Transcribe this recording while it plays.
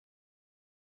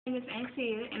My name is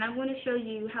Anscia, and I'm going to show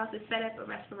you how to set up a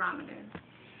respirometer.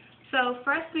 So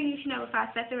first thing you should know if I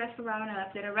set the respirometer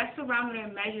up, that a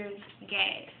respirometer measures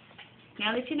gas.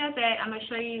 Now that you know that, I'm going to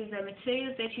show you the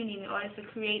materials that you need in order to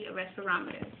create a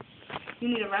respirometer. You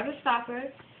need a rubber stopper,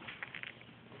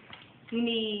 you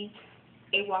need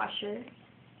a washer,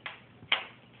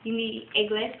 you need a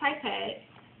glass pipette,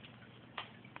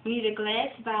 you need a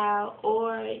glass vial,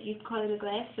 or you can call it a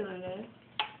glass cylinder,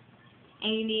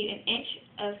 and you need 1 inch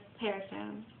of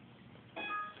paraffin.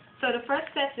 So the first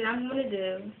step that I'm going to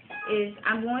do is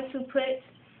I'm going to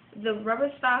put the rubber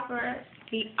stopper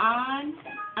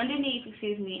underneath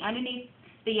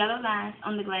the yellow lines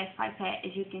on the glass pipette,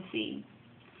 as you can see.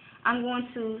 I'm going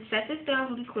to set this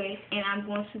down really quick, and I'm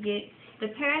going to get the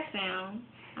paraffin.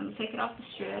 I'm going to take it off the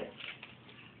strip,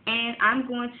 and I'm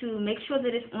going to make sure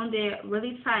that it's on there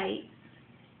really tight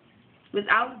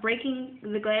without breaking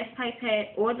the glass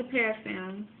pipette or the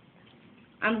paraffin.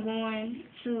 I'm going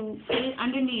to put it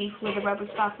underneath where the rubber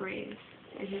stopper is,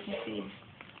 as you can see.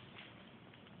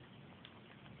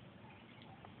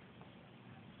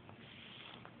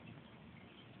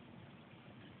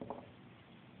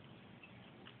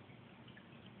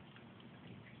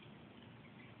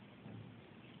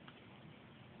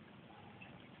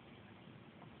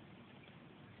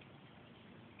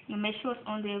 And make sure it's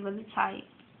on there really tight.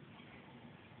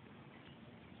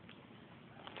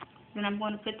 Then I'm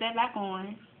going to put that back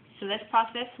on. So that's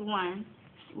process one,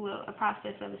 a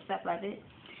process of a step of it.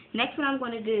 Next what I'm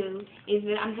going to do is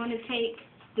that I'm going to take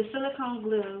the silicone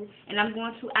glue, and I'm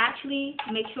going to actually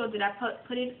make sure that I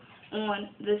put it on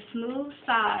the smooth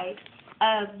side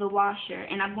of the washer,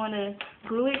 and I'm going to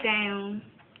glue it down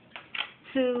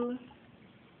to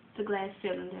the glass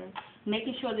cylinder,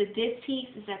 making sure that this piece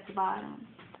is at the bottom.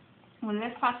 When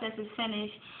this process is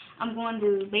finished, I'm going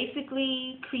to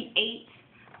basically create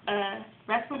a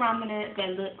respirometer that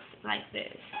looks like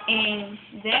this. And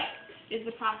that is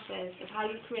the process of how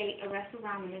you create a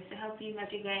respirometer to help you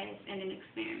measure gas in an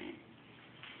experiment.